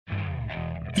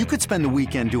You could spend the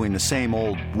weekend doing the same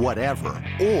old whatever,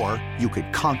 or you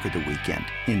could conquer the weekend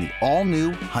in the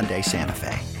all-new Hyundai Santa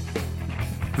Fe.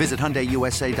 Visit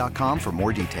HyundaiUSA.com for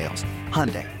more details.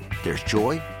 Hyundai, there's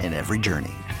joy in every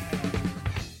journey.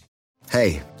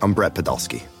 Hey, I'm Brett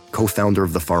Podolsky, co-founder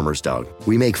of The Farmer's Dog.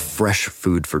 We make fresh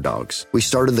food for dogs. We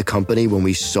started the company when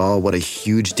we saw what a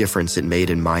huge difference it made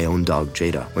in my own dog,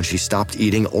 Jada, when she stopped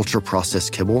eating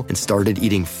ultra-processed kibble and started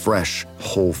eating fresh,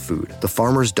 whole food. The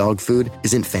Farmer's Dog food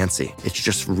isn't fancy. It's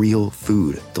just real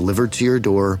food delivered to your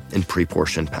door in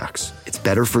pre-portioned packs. It's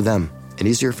better for them and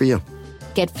easier for you.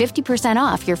 Get 50%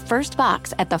 off your first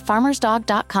box at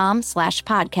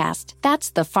thefarmersdog.com/podcast.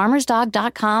 That's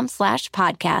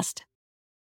thefarmersdog.com/podcast.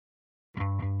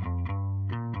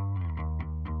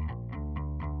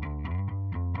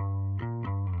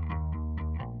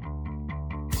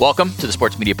 Welcome to the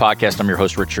Sports Media Podcast. I'm your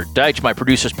host, Richard Deitch. My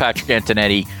producer's Patrick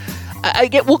Antonetti.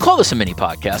 We'll call this a mini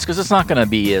podcast because it's not going to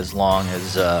be as long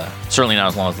as, certainly not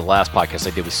as long as the last podcast I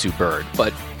did with Sue Bird.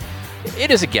 But it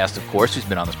is a guest, of course, who's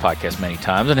been on this podcast many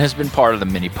times and has been part of the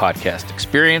mini podcast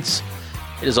experience.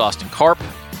 It is Austin Karp,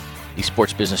 the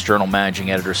Sports Business Journal managing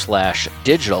editor /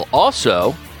 digital.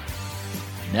 Also,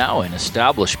 now an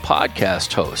established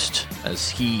podcast host as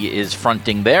he is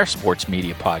fronting their sports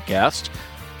media podcast.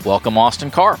 Welcome,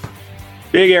 Austin Karp.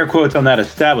 Big air quotes on that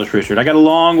established, Richard. I got a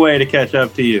long way to catch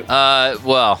up to you.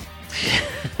 Well,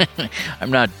 I'm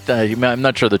not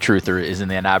sure the truth is in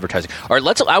the advertising. All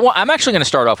right, I'm actually going to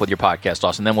start off with your podcast,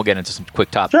 Austin, then we'll get into some quick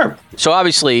topics. Sure. So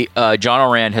obviously, John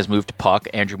Oran has moved to Puck.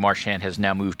 Andrew Marchand has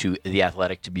now moved to The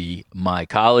Athletic to be my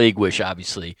colleague. Wish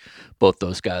obviously both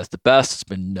those guys the best. It's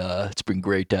been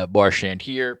great to have Marchand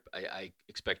here. I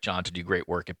expect John to do great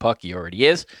work at Puck. He already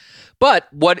is. But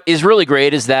what is really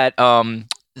great is that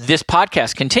this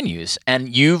podcast continues,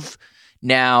 and you've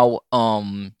now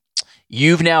I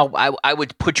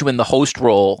would put you in the host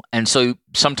role, and so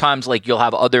sometimes like you'll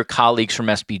have other colleagues from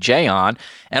SBJ on,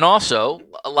 and also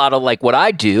a lot of like what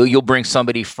I do, you'll bring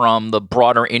somebody from the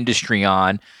broader industry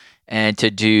on and to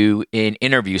do an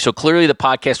interview. So clearly the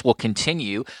podcast will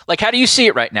continue. Like, how do you see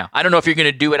it right now? I don't know if you're going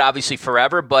to do it obviously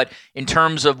forever, but in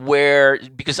terms of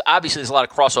because obviously there's a lot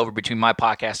of crossover between my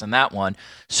podcast and that one.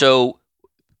 So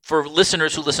for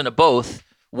listeners who listen to both,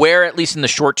 where at least in the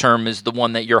short term is the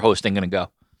one that you're hosting going to go?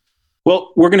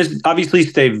 Well, we're going to obviously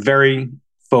stay very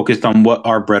focused on what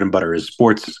our bread and butter is,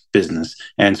 sports business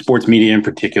and sports media in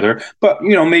particular. But,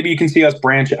 maybe you can see us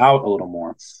branch out a little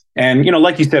more. And,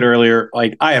 like you said earlier,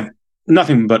 like I have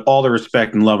nothing but all the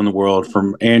respect and love in the world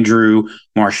from Andrew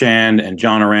Marchand and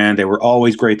John Oran. They were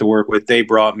always great to work with. They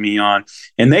brought me on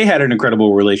and they had an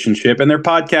incredible relationship and their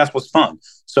podcast was fun.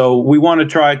 So we want to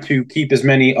try to keep as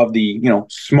many of the,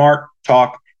 smart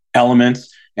talk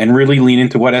elements and really lean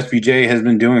into what SBJ has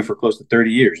been doing for close to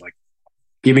 30 years, like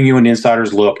giving you an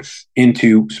insider's look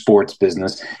into sports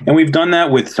business. And we've done that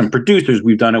with some producers.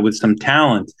 We've done it with some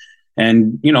talent.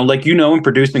 And, in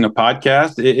producing a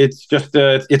podcast, it's just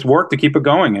it's work to keep it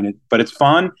going. But it's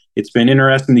fun. It's been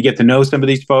interesting to get to know some of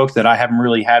these folks that I haven't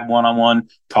really had one-on-one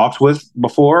talks with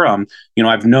before.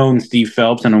 I've known Steve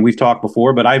Phelps and we've talked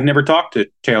before, but I've never talked to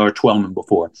Taylor Twellman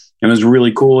before. And it was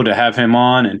really cool to have him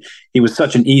on. And he was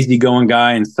such an easygoing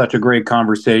guy and such a great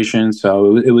conversation.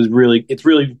 So it's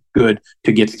really good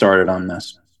to get started on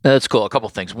this. That's cool. A couple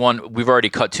things. One, we've already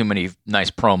cut too many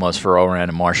nice promos for Oran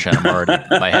and Marchand.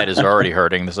 My head is already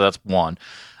hurting. So that's one.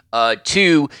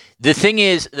 Two, the thing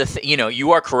is,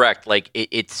 you are correct. Like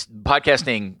it's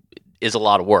podcasting is a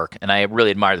lot of work, and I really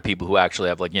admire the people who actually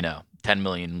have 10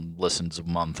 million listens a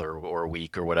month or a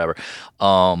week or whatever.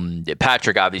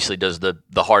 Patrick obviously does the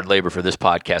hard labor for this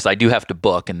podcast. I do have to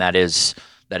book, and that is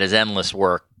endless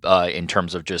work in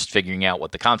terms of just figuring out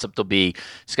what the concept will be,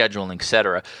 scheduling, et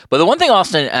cetera. But the one thing,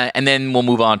 Austin, and then we'll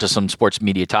move on to some sports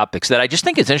media topics that I just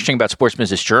think is interesting about Sports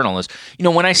Business Journal is,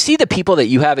 when I see the people that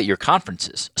you have at your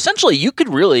conferences, essentially you could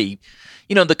really,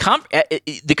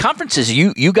 the conferences,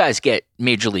 you guys get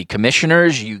major league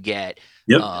commissioners, you get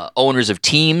owners of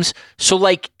teams. So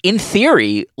in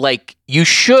theory, you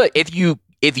should, if you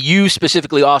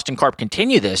specifically, Austin Karp,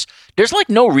 continue this, there's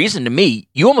no reason to me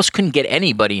you almost couldn't get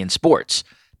anybody in sports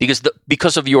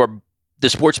because of the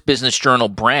Sports Business Journal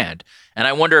brand. And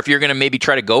I wonder if you're going to maybe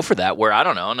try to go for that, where I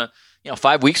don't know, in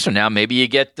 5 weeks from now, maybe you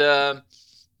get Jerry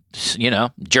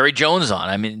Jones on.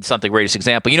 I mean, it's not the greatest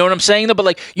example. You know what I'm saying though?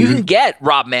 But you can get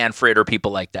Rob Manfred or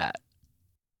people like that.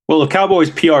 Well, if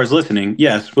Cowboys PR is listening,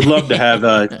 yes, would love to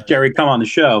have Jerry come on the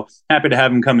show. Happy to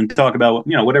have him come and talk about,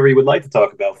 whatever he would like to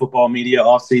talk about. Football media,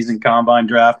 offseason, combine,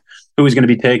 draft, who he's going to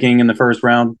be taking in the first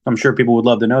round. I'm sure people would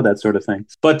love to know that sort of thing.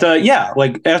 But yeah,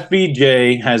 like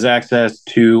SBJ has access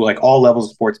to like all levels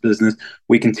of sports business.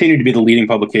 We continue to be the leading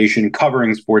publication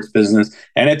covering sports business,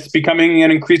 and it's becoming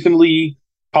an increasingly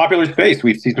popular space.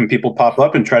 We've seen some people pop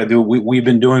up and try to do what we've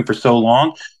been doing for so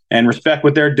long, and respect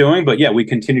what they're doing. But yeah, we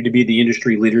continue to be the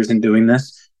industry leaders in doing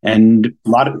this. And a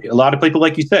lot of people,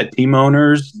 like you said, team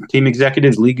owners, team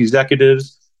executives, league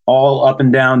executives, all up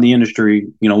and down the industry,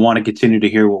 want to continue to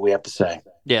hear what we have to say.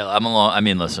 Yeah, I'm a long. I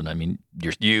mean, listen. I mean,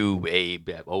 you, Abe,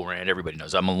 Oran, everybody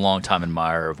knows. I'm a long time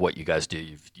admirer of what you guys do.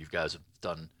 You guys have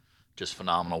done just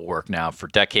phenomenal work now for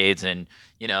decades, and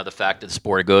the fact that the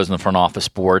sport goes in the front office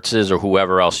sports is, or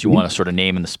whoever else you want to sort of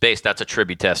name in the space, that's a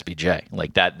tribute to SBJ.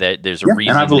 Like that there's a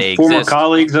reason and I they have former exist.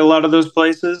 colleagues at a lot of those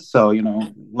places, so a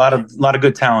lot of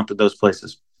good talent at those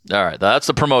places. All right, that's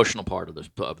the promotional part of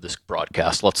this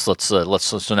broadcast. Let's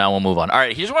so now we'll move on. All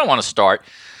right, here's where I want to start,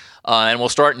 and we'll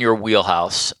start in your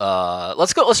wheelhouse.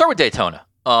 Let's start with Daytona.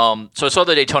 So I saw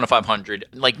the Daytona 500.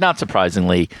 Like, not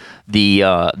surprisingly,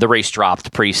 the race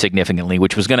dropped pretty significantly,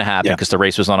 which was going to happen because the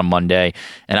race was on a Monday,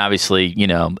 and obviously,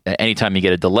 anytime you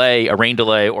get a rain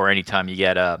delay, or anytime you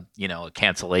get a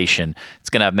cancellation,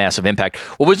 it's going to have massive impact.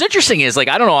 What was interesting is, like,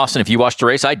 I don't know, Austin, if you watched the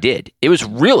race, I did. It was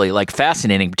really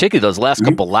fascinating, particularly those last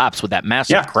couple laps with that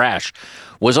massive crash.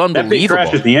 Was unbelievable. That big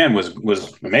crash at the end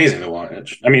was amazing to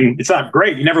watch. I mean, it's not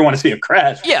great. You never want to see a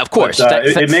crash. Yeah, of course. But,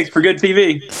 it makes for good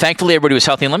TV. Thankfully, everybody was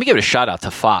healthy. And let me give it a shout out to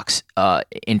Fox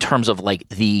in terms of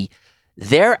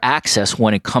their access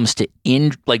when it comes to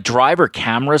driver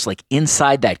cameras,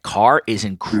 inside that car is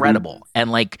incredible.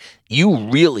 And you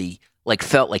really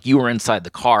felt like you were inside the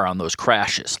car on those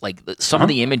crashes. Some of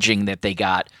the imaging that they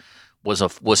got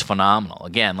was phenomenal.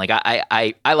 Again,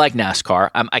 I like NASCAR.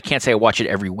 I can't say I watch it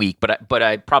every week, but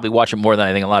I probably watch it more than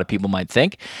I think a lot of people might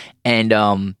think. And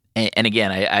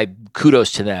again, I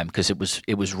kudos to them, because it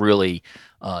was really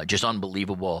just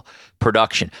unbelievable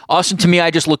production. Austin, to me, I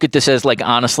just look at this as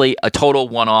honestly a total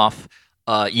one-off.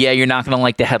 Yeah, you're not going to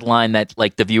like the headline that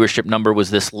the viewership number was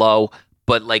this low,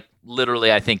 but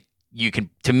literally, I think you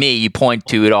point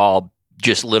to it all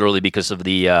just literally because of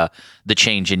the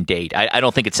change in date. I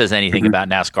don't think it says anything about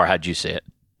NASCAR. How'd you see it?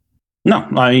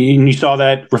 No, you saw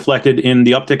that reflected in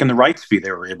the uptick in the rights fee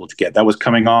they were able to get. That was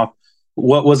coming off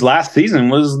what was last season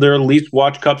was their least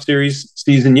watched Cup Series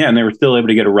season yet, and they were still able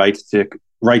to get a rights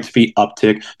fee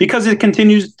uptick because it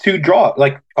continues to draw,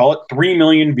 call it 3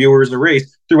 million viewers a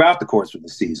race throughout the course of the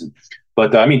season.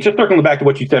 But just circling back to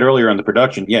what you said earlier on the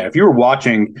production, if you were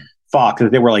watching Fox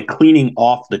as they were cleaning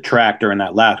off the track during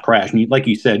that last crash, and like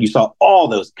you said, you saw all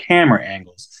those camera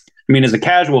angles. I mean, as a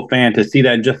casual fan, to see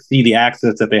that and just see the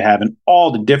access that they have and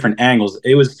all the different angles,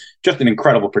 it was just an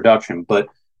incredible production. But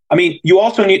you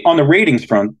also need, on the ratings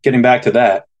front, getting back to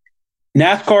that,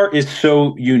 NASCAR is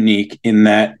so unique in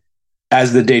that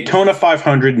as the Daytona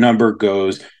 500 number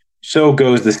goes, so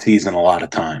goes the season a lot of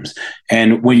times.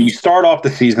 And when you start off the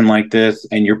season like this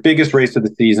and your biggest race of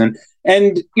the season,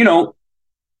 and,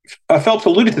 Phelps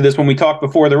alluded to this when we talked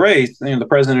before the race, the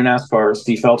president of NASCAR,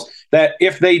 Steve Phelps, that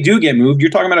if they do get moved, you're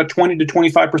talking about a 20 to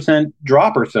 25%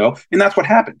 drop or so. And that's what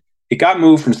happened. It got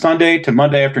moved from Sunday to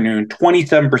Monday afternoon,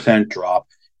 27% drop.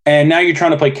 And now you're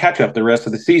trying to play catch up the rest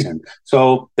of the season.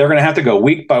 So they're going to have to go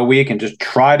week by week and just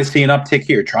try to see an uptick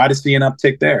here, try to see an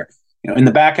uptick there. In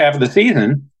the back half of the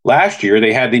season, last year,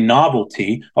 they had the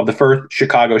novelty of the first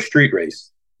Chicago street race.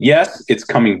 Yes, it's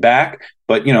coming back,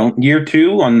 but year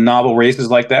two on novel races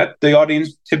like that, the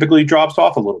audience typically drops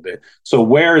off a little bit. So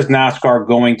where is NASCAR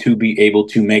going to be able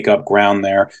to make up ground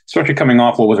there, especially coming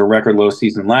off what was a record low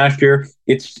season last year?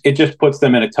 It just puts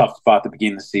them in a tough spot to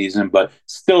begin the season, but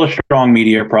still a strong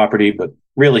media property, but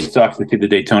really sucks to see the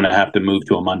Daytona have to move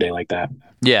to a Monday like that.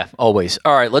 Yeah, always.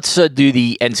 All right, let's do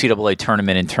the NCAA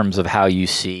tournament in terms of how you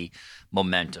see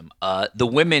momentum. The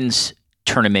women's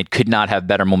tournament could not have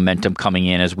better momentum coming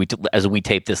in as we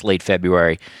tape this late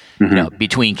February.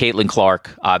 Between Caitlin Clark,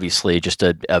 obviously just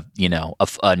a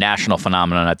national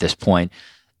phenomenon at this point,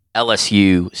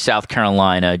 LSU, South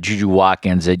Carolina, Juju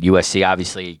Watkins at USC.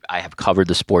 Obviously, I have covered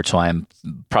the sport, so I am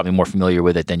probably more familiar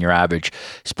with it than your average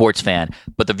sports fan.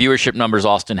 But the viewership numbers,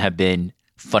 Austin, have been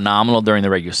phenomenal during the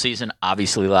regular season.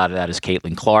 Obviously, a lot of that is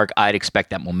Caitlin Clark. I'd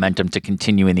expect that momentum to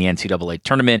continue in the NCAA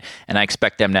tournament, and I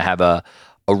expect them to have a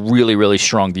really, really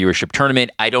strong viewership tournament.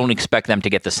 I don't expect them to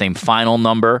get the same final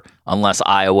number unless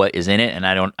Iowa is in it, and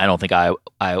I don't think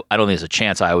there's a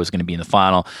chance Iowa's going to be in the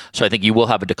final. So I think you will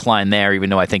have a decline there, even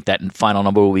though I think that final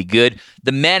number will be good.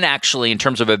 The men, actually, in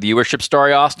terms of a viewership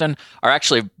story, Austin, are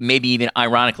actually maybe even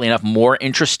ironically enough more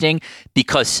interesting,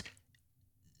 because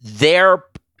their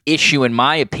issue, in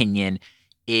my opinion,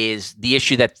 is the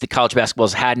issue that the college basketball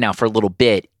has had now for a little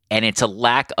bit, and it's a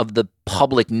lack of the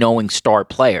public knowing star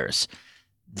players.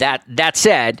 That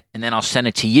said, and then I'll send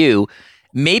it to you,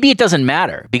 maybe it doesn't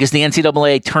matter because the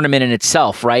NCAA tournament in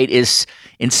itself, right, is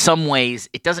in some ways,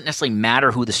 it doesn't necessarily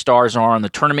matter who the stars are in the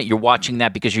tournament. You're watching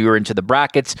that because you're into the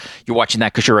brackets. You're watching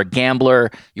that because you're a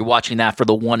gambler. You're watching that for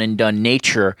the one and done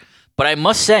nature. But I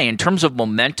must say, in terms of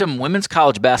momentum, women's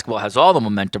college basketball has all the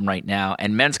momentum right now,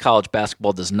 and men's college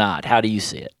basketball does not. How do you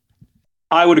see it?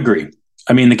 I would agree.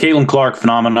 I mean, the Caitlin Clark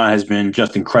phenomena has been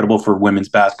just incredible for women's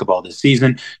basketball this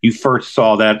season. You first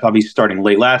saw that obviously starting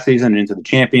late last season and into the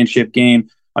championship game.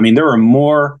 I mean, there are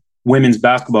more women's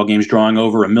basketball games drawing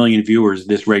over 1 million viewers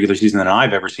this regular season than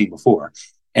I've ever seen before.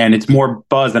 And it's more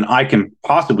buzz than I can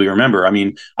possibly remember. I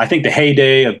mean, I think the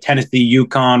heyday of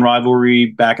Tennessee-UConn rivalry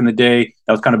back in the day,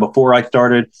 that was kind of before I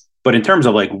started. But in terms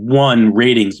of like one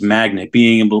ratings magnet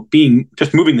being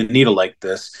just moving the needle like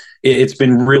this, it's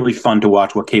been really fun to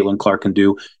watch what Caitlin Clark can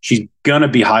do. She's going to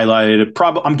be highlighted,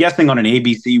 I'm guessing, on an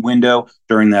ABC window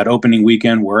during that opening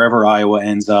weekend, wherever Iowa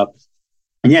ends up.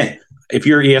 And yeah, if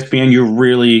you're ESPN, you're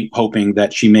really hoping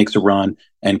that she makes a run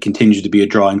and continues to be a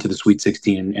draw into the Sweet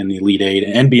 16 and the Elite Eight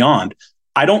and beyond.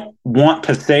 I don't want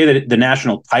to say that the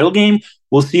national title game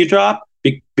will see a drop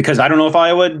because I don't know if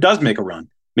Iowa does make a run.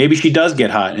 Maybe she does get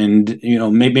hot and,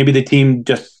 maybe the team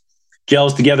just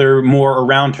gels together more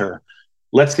around her.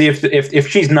 Let's see if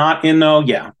she's not in, though.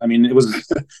 Yeah, I mean, it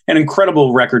was an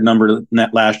incredible record number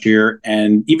last year.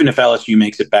 And even if LSU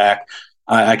makes it back,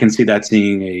 I can see that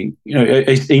seeing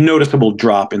a noticeable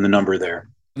drop in the number there.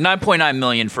 9.9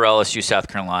 million for LSU South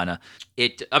Carolina.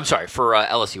 I'm sorry, for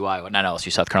LSU Iowa, not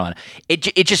LSU South Carolina.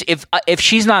 It just if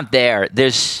she's not there,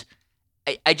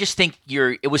 I just think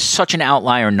it was such an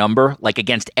outlier number, like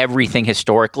against everything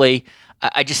historically.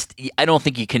 I don't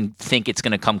think you can think it's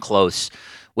going to come close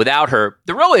without her.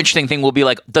 The real interesting thing will be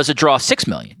like, does it draw 6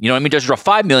 million? You know what I mean? Does it draw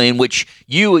 5 million, which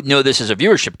you know this as a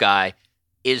viewership guy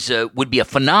would be a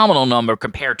phenomenal number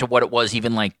compared to what it was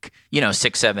even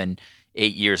 6, 7,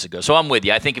 8 years ago. So I'm with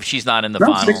you. I think if she's not in the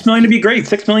final, 6 million to be great.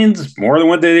 6 million is more than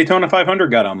what the Daytona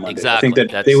 500 got on Monday. Exactly. I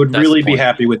think that they would really be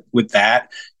happy with that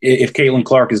if Caitlin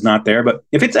Clark is not there. But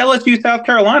if it's LSU South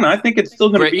Carolina, I think it's still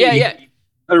going to be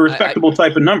a respectable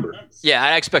type of number. Yeah,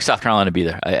 I expect South Carolina to be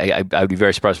there. I would be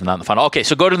very surprised if not in the final. Okay,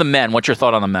 so go to the men. What's your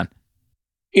thought on the men?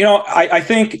 I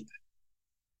think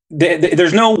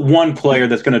there's no one player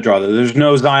that's going to draw that. There's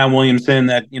no Zion Williamson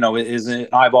that is an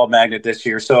eyeball magnet this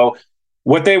year. So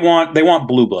what they want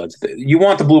blue bloods. You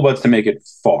want the blue bloods to make it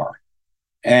far,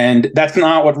 and that's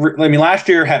not what. Last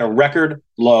year had a record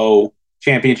low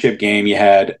championship game. You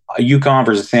had a UConn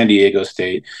versus San Diego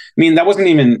State. That wasn't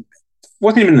even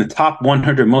in the top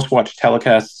 100 most watched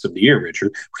telecasts of the year,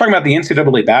 Richard. We're talking about the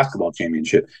NCAA basketball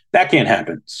championship. That can't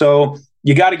happen. So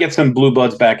you got to get some blue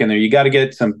bloods back in there. You got to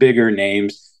get some bigger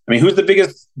names. Who's the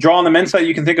biggest draw on the men's side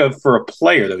you can think of for a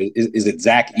player? Though, is it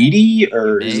Zach Edey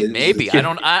or maybe? I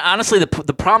don't. Honestly, the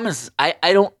problem is I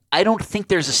don't think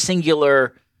there's a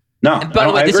singular. No,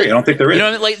 I agree. I don't think there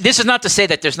is. This is not to say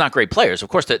that there's not great players. Of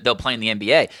course, they'll play in the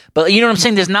NBA. But you know what I'm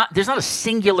saying? There's not a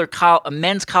singular a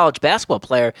men's college basketball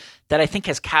player that I think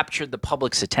has captured the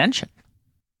public's attention.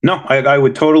 No, I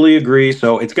would totally agree.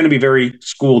 So it's going to be very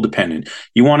school dependent.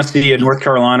 You want to see a North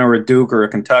Carolina or a Duke or a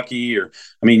Kentucky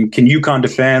can UConn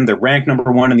defend? They're ranked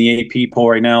number 1 in the AP poll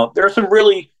right now. There are some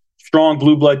really strong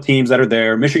blue blood teams that are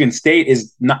there. Michigan State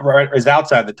is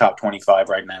outside the top 25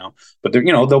 right now, but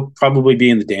they'll probably be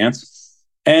in the dance.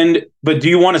 But do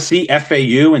you want to see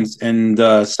FAU and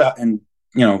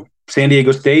San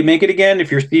Diego State make it again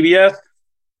if you're CBS?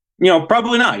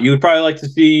 Probably not. You would probably like to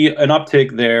see an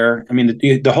uptick there.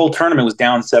 The whole tournament was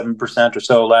down 7% or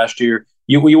so last year.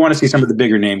 You want to see some of the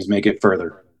bigger names make it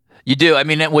further. You do.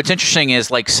 What's interesting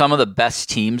is some of the best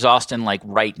teams, Austin,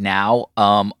 right now,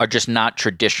 are just not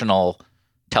traditional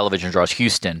television draws.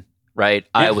 Houston, right?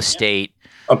 Yeah. Iowa State.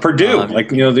 Purdue.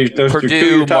 Those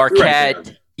Purdue,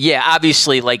 Marquette. Yeah,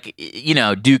 obviously,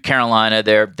 Duke, Carolina.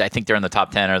 I think they're in the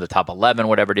top 10 or the top 11,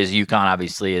 whatever it is. UConn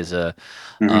obviously is a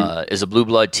blue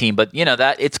blood team, but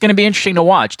that it's going to be interesting to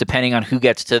watch depending on who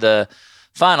gets to the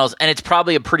finals, and it's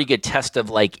probably a pretty good test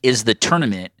of is the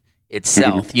tournament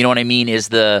itself. Mm-hmm. You know what I mean? Is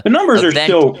the numbers are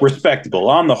still respectable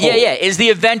on the whole? Yeah. Is the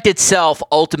event itself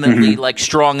ultimately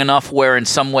strong enough where in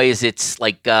some ways it's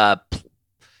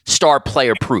star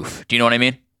player proof? Do you know what I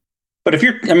mean? But if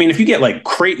you get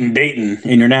Creighton Dayton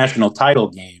in your national title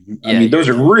game, those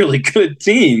are really good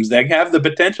teams that have the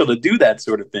potential to do that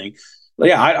sort of thing.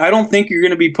 yeah, I don't think you're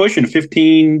going to be pushing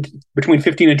between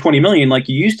 15 and 20 million like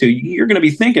you used to. You're going to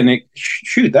be thinking,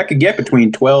 shoot, that could get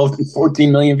between 12 and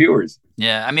 14 million viewers.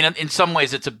 Yeah, I mean, in some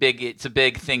ways, it's a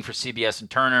big thing for CBS and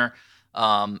Turner.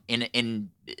 In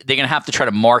they're gonna have to try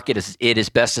to market it as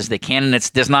best as they can, and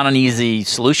there's not an easy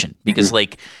solution because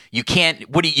like you can't.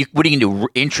 What are you gonna do?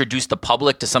 Introduce the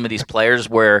public to some of these players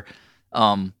where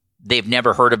they've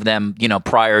never heard of them,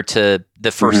 prior to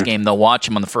the first game they'll watch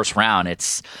them on the first round.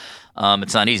 It's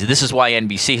not easy. This is why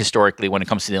NBC historically, when it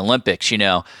comes to the Olympics, you're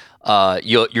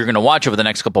going to watch over the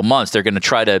next couple months. They're going to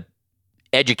try to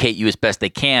educate you as best they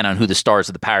can on who the stars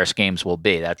of the Paris Games will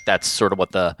be. That's sort of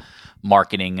what the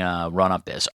marketing run-up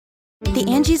is. The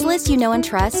Angie's List you know and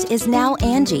trust is now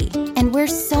Angie, and we're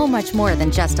so much more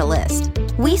than just a list.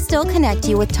 We still connect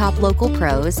you with top local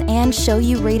pros and show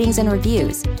you ratings and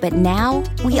reviews, but now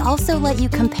we also let you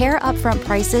compare upfront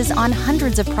prices on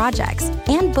hundreds of projects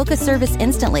and book a service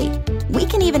instantly. We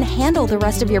can even handle the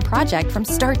rest of your project from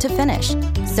start to finish.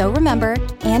 So remember,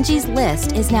 Angie's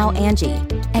List is now Angie,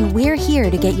 and we're here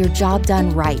to get your job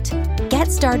done right.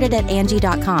 Get started at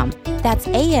Angie.com. That's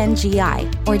ANGI,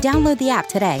 or download the app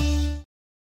today.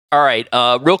 All right,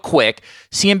 real quick,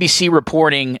 CNBC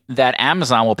reporting that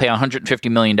Amazon will pay $150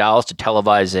 million to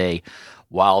televise a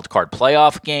wild card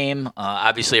playoff game.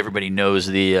 Obviously, everybody knows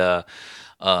the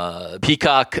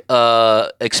Peacock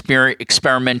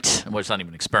experiment. Well, it's not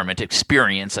even experiment,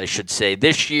 experience, I should say,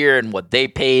 this year and what they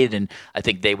paid. And I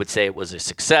think they would say it was a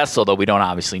success, although we don't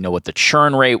obviously know what the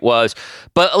churn rate was.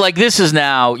 But like this is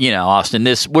now, Austin,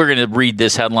 we're going to read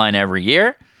this headline every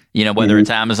year. Whether it's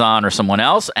Amazon or someone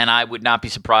else. And I would not be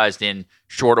surprised in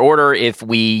short order if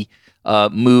we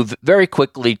move very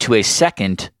quickly to a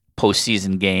second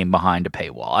postseason game behind a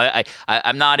paywall.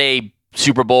 I'm not a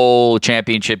Super Bowl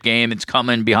championship game. It's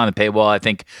coming behind the paywall. I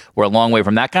think we're a long way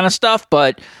from that kind of stuff,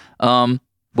 but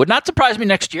would not surprise me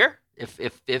next year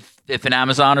if an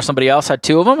Amazon or somebody else had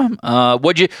two of them.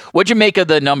 What'd you make of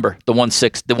the number, the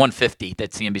 150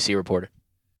 that CNBC reported?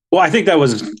 Well, I think that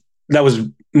was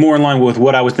more in line with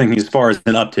what I was thinking as far as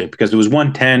an uptick, because it was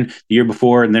 110 the year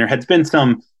before, and there had been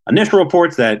some initial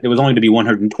reports that it was only to be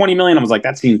 120 million. I was like,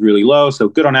 that seems really low. So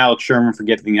good on Alex Sherman for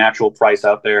getting the actual price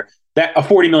out there. That a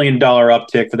 $40 million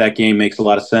uptick for that game makes a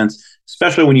lot of sense,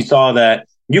 especially when you saw that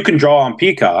you can draw on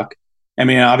Peacock. I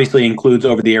mean, it obviously includes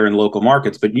over the air and local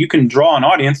markets, but you can draw an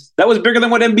audience that was bigger than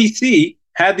what NBC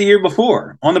had the year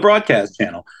before on the broadcast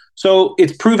channel. So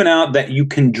it's proven out that you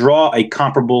can draw a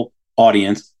comparable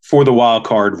audience for the wild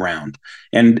card round.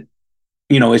 And,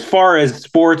 as far as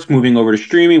sports moving over to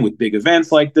streaming with big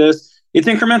events like this, it's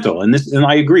incremental. And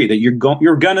I agree that you're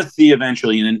going to see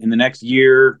eventually in the next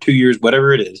year, 2 years,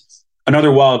 whatever it is,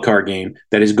 another wild card game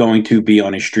that is going to be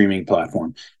on a streaming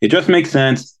platform. It just makes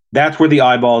sense. That's where the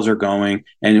eyeballs are going.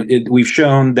 And we've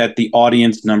shown that the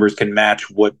audience numbers can match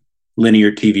what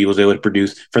linear TV was able to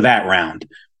produce for that round.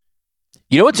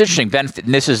 You know what's interesting, Ben?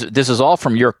 And this is all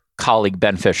from your colleague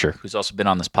Ben Fisher, who's also been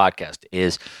on this podcast,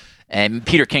 and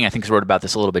Peter King, I think, has wrote about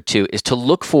this a little bit too, is to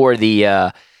look for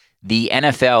the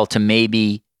NFL to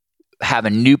maybe have a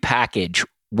new package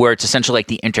where it's essentially like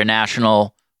the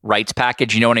international rights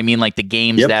package. You know what I mean? Like the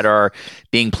games that are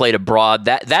being played abroad.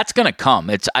 That's going to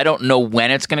come. I don't know when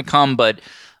it's going to come, but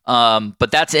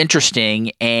that's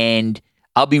interesting. And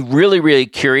I'll be really, really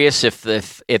curious if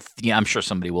I'm sure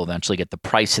somebody will eventually get the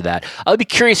price of that. I'll be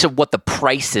curious of what the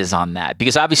price is on that,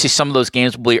 because obviously some of those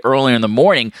games will be earlier in the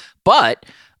morning, but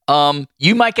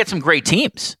you might get some great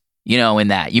teams, in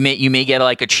that. You may get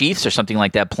like a Chiefs or something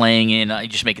like that playing in,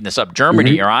 just making this up,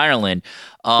 Germany or Ireland.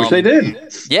 Which they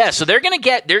did. Yeah, so they're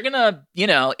gonna,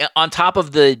 on top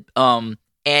of the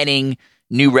adding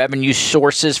new revenue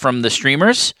sources from the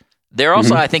streamers, they're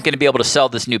also, I think, going to be able to sell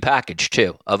this new package,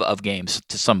 too, of games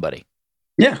to somebody.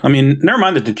 Yeah, I mean, never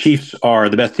mind that the Chiefs are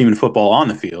the best team in football on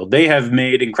the field. They have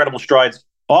made incredible strides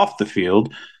off the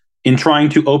field in trying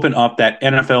to open up that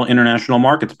NFL International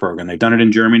Markets program. They've done it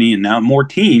in Germany, and now more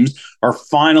teams are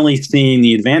finally seeing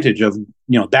the advantage of,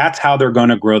 that's how they're going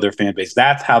to grow their fan base.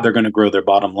 That's how they're going to grow their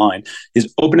bottom line,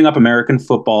 is opening up American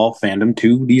football fandom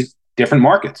to these different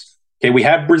markets. Okay, we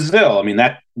have Brazil. I mean,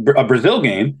 a Brazil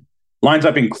game lines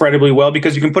up incredibly well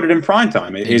because you can put it in prime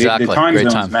time. Exactly. The time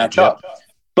zones match up.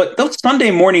 But those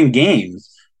Sunday morning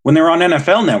games, when they're on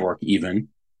NFL Network even,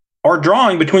 are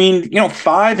drawing between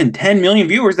 5 and 10 million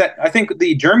viewers. That I think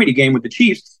the Germany game with the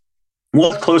Chiefs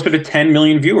was closer to 10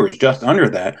 million viewers, just under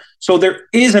that. So there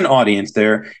is an audience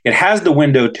there. It has the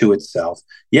window to itself.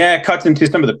 Yeah, it cuts into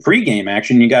some of the pregame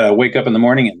action. You got to wake up in the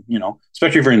morning and,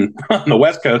 especially if you're on the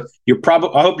West Coast,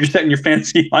 I hope you're setting your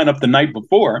fantasy lineup the night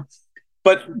before.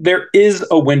 but there is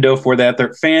a window for that.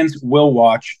 Their fans will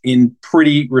watch in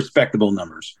pretty respectable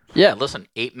numbers. Yeah, listen,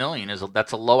 8 million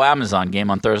that's a low Amazon game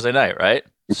on Thursday night, right?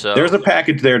 So there's a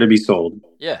package there to be sold.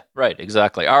 Yeah, right,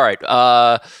 exactly. All right.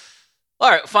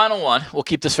 Final one. We'll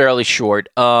keep this fairly short.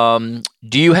 Do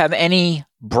you have any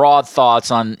broad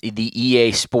thoughts on the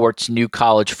EA Sports new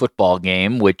college football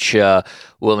game, which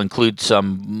will include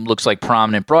some, looks like,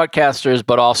 prominent broadcasters,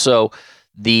 but also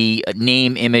the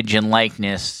name, image, and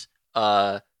likeness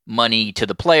money to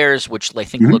the players, which I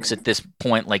think looks at this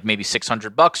point like maybe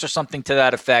 $600 or something to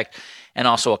that effect, and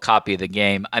also a copy of the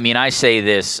game. I mean, I say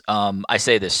this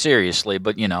seriously,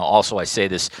 but also I say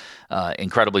this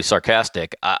incredibly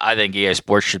sarcastic. I think EA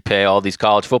Sports should pay all these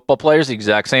college football players the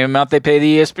exact same amount they pay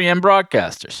the ESPN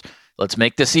broadcasters. Let's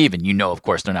make this even. Of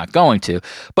course, they're not going to.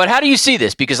 But how do you see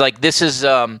this? Because this is,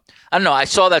 I don't know. I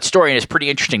saw that story and it's pretty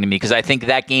interesting to me because I think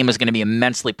that game is going to be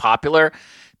immensely popular.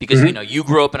 Because, you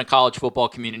grew up in a college football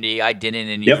community. I didn't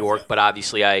in New York, but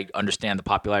obviously I understand the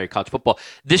popularity of college football.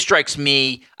 This strikes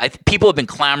me, people have been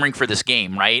clamoring for this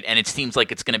game, right? And it seems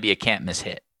like it's going to be a can't-miss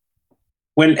hit.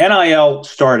 When NIL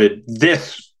started,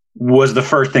 this was the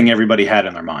first thing everybody had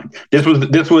in their mind. This is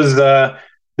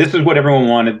what everyone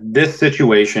wanted, this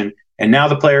situation, and now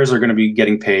the players are going to be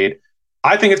getting paid.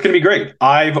 I think it's going to be great.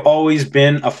 I've always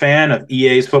been a fan of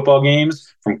EA's football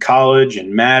games from college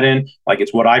and Madden.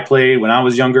 It's what I played when I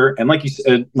was younger. And like you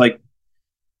said,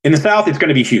 in the South, it's going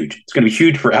to be huge. It's going to be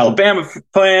huge for Alabama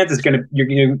fans. You're going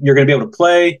to be able to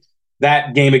play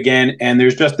that game again. And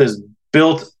there's just this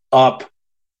built up,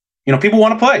 people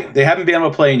want to play. They haven't been able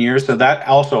to play in years. So that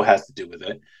also has to do with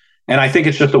it. And I think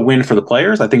it's just a win for the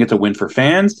players. I think it's a win for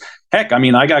fans. Heck,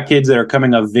 I got kids that are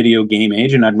coming of video game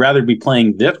age, and I'd rather be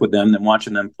playing this with them than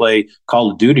watching them play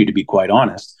Call of Duty, to be quite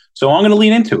honest. So I'm going to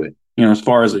lean into it, as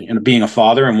far as being a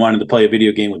father and wanting to play a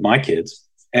video game with my kids.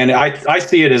 And I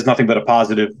see it as nothing but a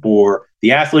positive for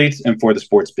the athletes and for the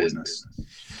sports business.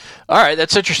 All right,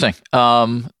 that's interesting.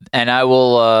 And I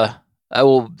will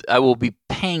be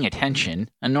paying attention.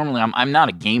 And normally I'm not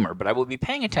a gamer, but I will be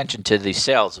paying attention to the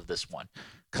sales of this one.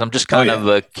 Because I'm just kind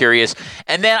of curious.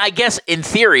 And then I guess in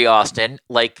theory, Austin,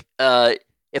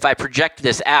 if I project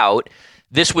this out,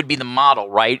 this would be the model,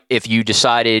 right? If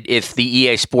the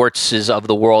EA Sports of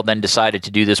the world then decided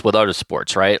to do this with other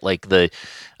sports, right? I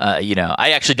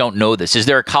actually don't know this. Is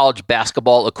there a college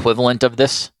basketball equivalent of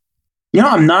this?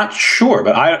 I'm not sure,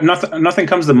 but nothing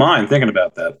comes to mind thinking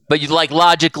about that. But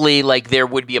logically, there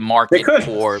would be a market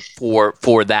for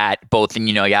that. Both,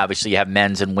 and obviously you have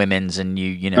men's and women's, and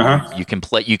you can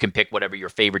play. You can pick whatever your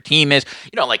favorite team is.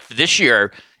 This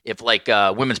year, if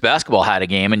women's basketball had a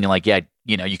game, and you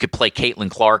could play Caitlin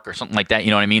Clark or something like that. You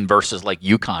know what I mean? Versus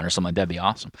UConn or something like that. That'd be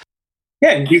awesome.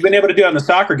 Yeah, you've been able to do it in the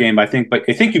soccer game, I think, but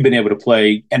I think you've been able to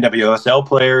play NWSL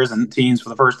players and teams for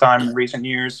the first time in recent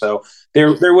years. So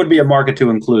there would be a market to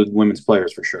include women's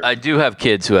players for sure. I do have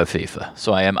kids who have FIFA,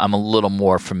 so I'm a little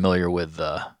more familiar with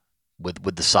the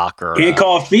soccer. Can't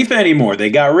call it FIFA anymore. They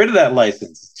got rid of that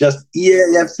license. It's just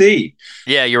EAFC.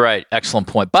 Yeah, you're right. Excellent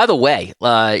point. By the way,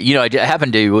 I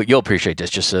happen to, you'll appreciate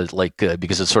this just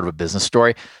because it's sort of a business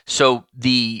story. So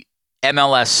the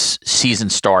MLS season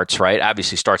starts, right?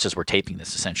 Obviously starts as we're taping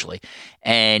this, essentially.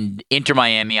 And Inter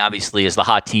Miami obviously is the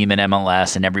hot team in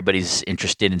MLS, and everybody's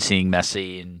interested in seeing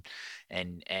Messi.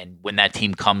 And when that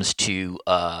team comes to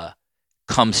a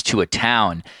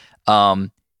town,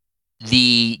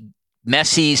 the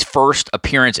Messi's first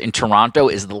appearance in Toronto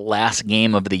is the last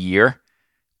game of the year.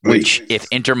 Which, if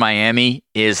Inter Miami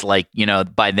is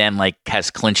by then has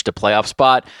clinched a playoff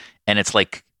spot, and it's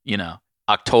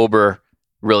October,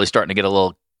 really starting to get a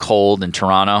little cold in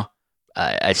Toronto,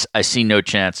 I see no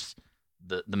chance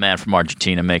the man from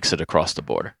Argentina makes it across the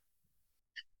border.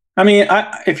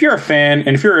 If you're a fan,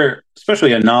 and if you're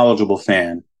especially a knowledgeable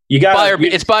fan, you got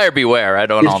it's buyer beware. I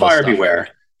don't know. It's buyer beware.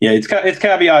 Yeah, it's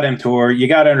caveat emptor. You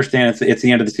got to understand it's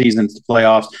the end of the season, it's the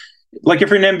playoffs. If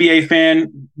you're an NBA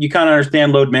fan, you kind of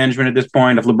understand load management at this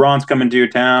point. If LeBron's coming to your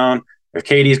town, if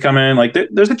KD's coming,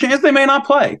 there's a chance they may not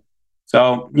play.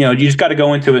 So, you just got to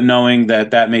go into it knowing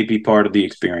that may be part of the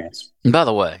experience. And by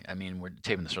the way, we're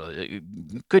taping this early.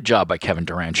 Good job by Kevin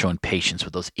Durant showing patience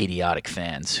with those idiotic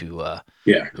fans who one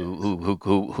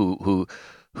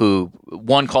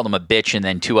called him a bitch, and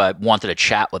then two wanted to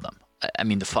chat with him.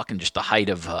 The height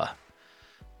of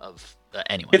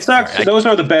anyway. It's not. Those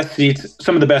are the best seats.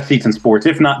 Some of the best seats in sports,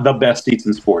 if not the best seats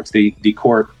in sports. The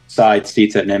court side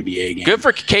seats at an NBA game. Good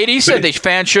for KD. Said these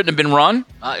fans shouldn't have been run.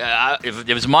 If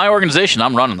it was my organization,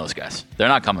 I'm running those guys. They're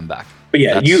not coming back. But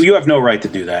yeah, you have no right to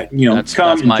do that.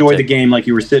 Come enjoy the game like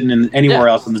you were sitting in anywhere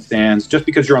else in the stands. Just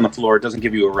because you're on the floor, it doesn't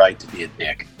give you a right to be a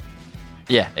dick.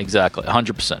 Yeah, exactly.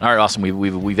 100%. All right, Austin,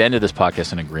 we've ended this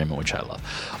podcast in agreement, which I love.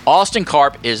 Austin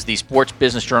Karp is the Sports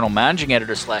Business Journal managing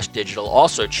editor / digital.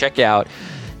 Also, check out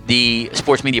the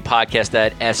sports media podcast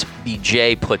that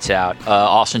SBJ puts out.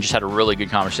 Austin just had a really good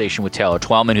conversation with Taylor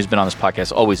Twellman, who's been on this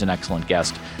podcast, always an excellent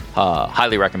guest.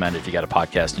 Highly recommend it if you got a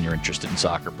podcast and you're interested in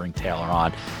soccer, bring Taylor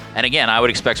on. And again, I would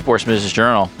expect Sports Business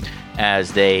Journal,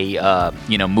 as they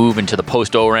move into the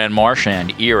post-Oran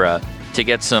Marchand era, to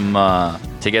get some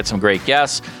great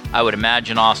guests. I would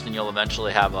imagine, Austin, you'll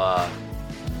eventually have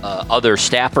other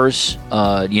staffers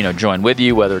join with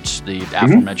you, whether it's the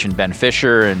aforementioned Ben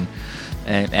Fisher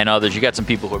and others. You got some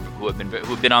people who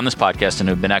have been on this podcast and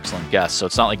who've been excellent guests. So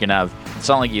it's not like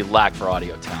you lack for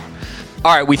audio talent.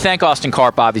 All right, we thank Austin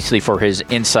Karp obviously for his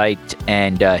insight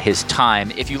and his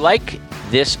time. If you like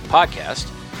this podcast,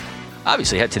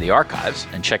 obviously head to the archives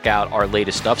and check out our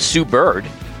latest stuff. Sue Bird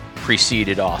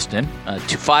preceded Austin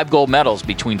to 5 gold medals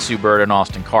between Sue Bird and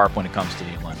Austin Karp when it comes to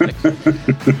the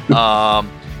Olympics.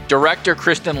 Director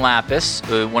Kristen Lapis,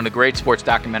 one of the great sports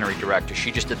documentary directors,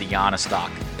 she just did the Giannis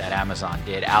doc that Amazon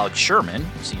did. Alex Sherman,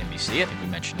 CNBC, I think we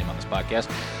mentioned him on this podcast,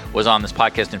 was on this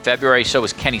podcast in February. So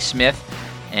was Kenny Smith,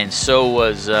 and so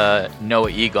was Noah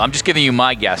Eagle. I'm just giving you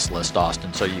my guest list,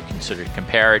 Austin, so you can sort of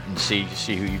compare it and see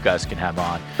who you guys can have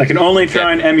on. I can only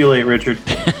try and emulate Richard.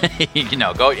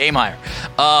 Go aim higher.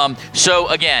 So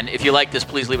again, if you like this,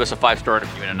 please leave us a 5-star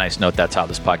review and a nice note. That's how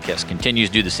this podcast continues.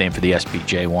 Do the same for the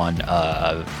SBJ one.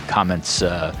 Comments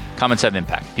have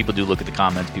impact. People do look at the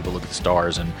comments. People look at the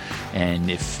stars,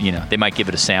 and if they might give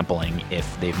it a sampling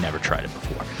if they've never tried it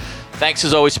before. Thanks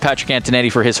as always to Patrick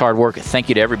Antonetti for his hard work. Thank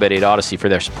you to everybody at Odyssey for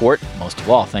their support. Most of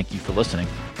all, thank you for listening.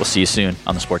 We'll see you soon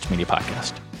on the Sports Media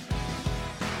Podcast.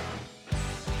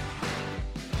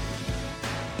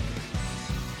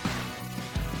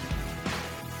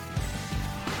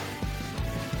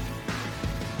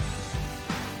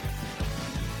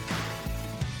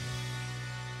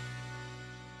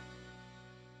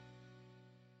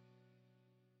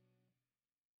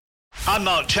 I'm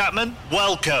Mark Chapman.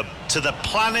 Welcome to the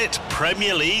Planet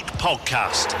Premier League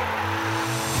podcast.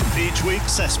 Each week,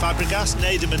 Cesc Fabregas,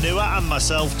 Nader Manua and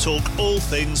myself talk all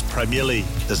things Premier League.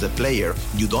 As a player,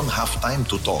 you don't have time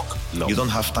to talk. No. You don't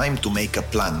have time to make a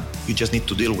plan. You just need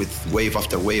to deal with wave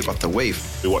after wave after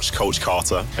wave. We watched Coach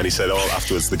Carter and he said,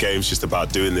 afterwards, the game's just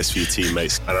about doing this for your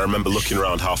teammates. And I remember looking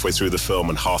around halfway through the film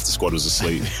and half the squad was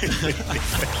asleep.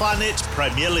 Planet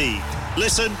Premier League.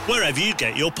 Listen wherever you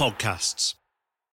get your podcasts.